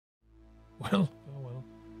Well, oh well.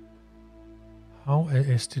 How a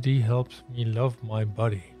STD helps me love my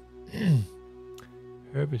body.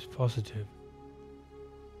 Herb is positive.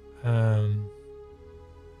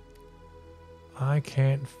 I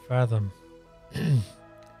can't fathom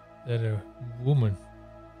that a woman,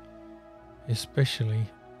 especially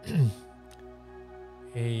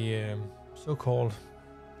a so-called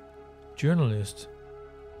journalist,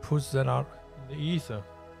 puts that out in the ether.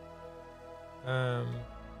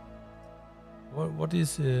 What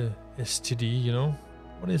is STD? You know,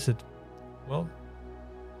 what is it? Well,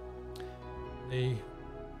 they're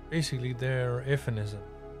feminism.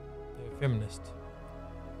 They're feminist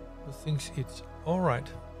who thinks it's all right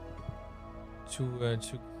to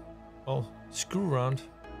screw around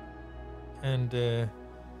and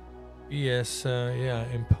be as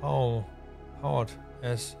empowered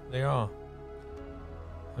as they are.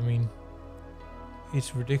 I mean,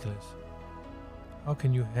 it's ridiculous. How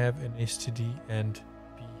can you have an STD and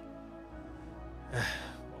be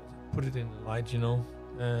put it in the light, you know,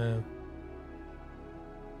 to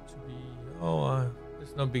be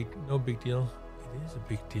it's no big deal. It is a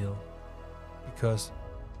big deal, because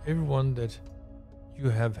everyone that you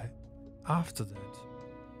have after that,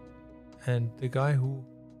 and the guy who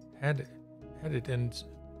had it and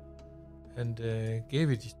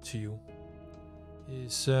gave it to you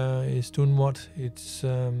is doing what? It's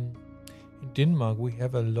in Denmark we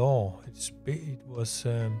have a law. I think it was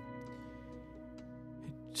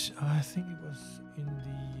in the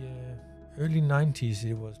early 90s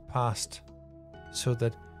it was passed, so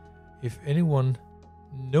that if anyone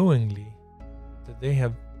knowingly that they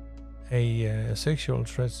have a sexual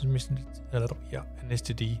transmission, an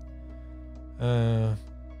STD.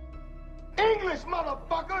 English,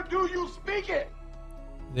 motherfucker, do you speak it?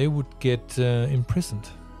 They would get imprisoned.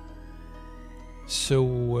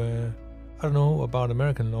 So I don't know about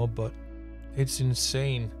American law, but it's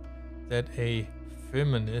insane that a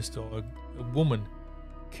feminist or a woman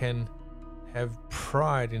can have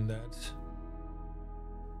pride in that.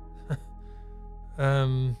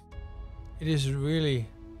 It is really,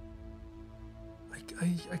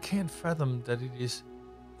 I can't fathom that it is,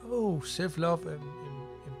 self-love and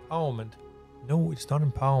empowerment. No, it's not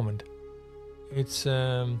empowerment. It's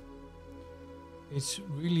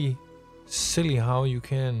really silly how you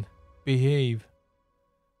can behave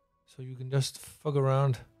so you can just fuck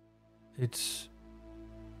around. It's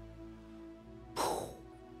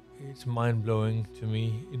mind-blowing to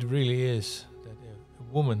me. It really is, that a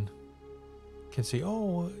woman can say,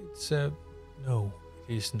 it's no,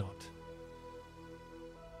 it is not.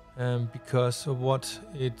 Because of what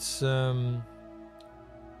it's,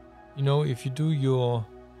 if you do your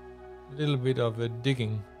little bit of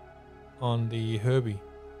digging on the Herbie,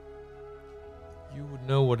 you would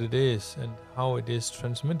know what it is and how it is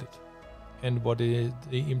transmitted and what is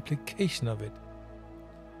the implication of it.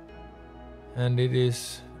 And it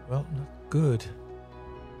is, not good.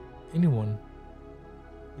 Anyone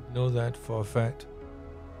would know that for a fact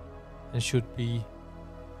and should be,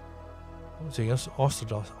 I would say,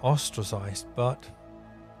 ostracized, but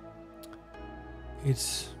it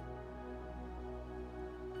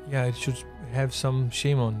should have some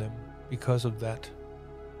shame on them because of that.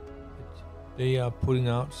 They are putting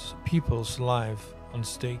out people's life on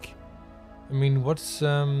stake. I mean, what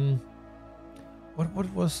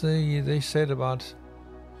was they said about,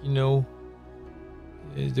 the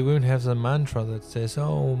women have a mantra that says,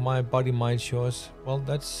 my body, my choice. Well,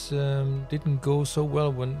 that's didn't go so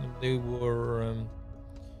well when they were in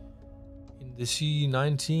the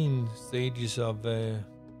C19 stages of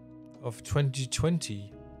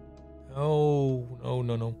 2020. Oh,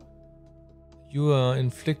 no. You are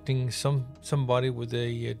inflicting somebody with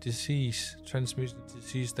a transmitted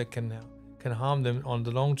disease that can harm them on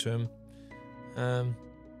the long term.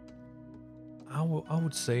 I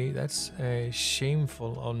would say that's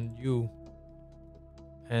shameful on you.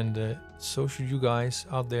 And so should you guys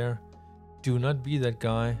out there. Do not be that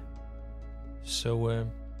guy. So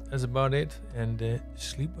that's about it. And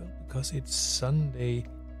sleep well, because it's Sunday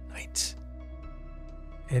night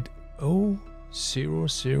at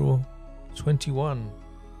 00:21.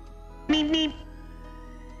 Meep, meep.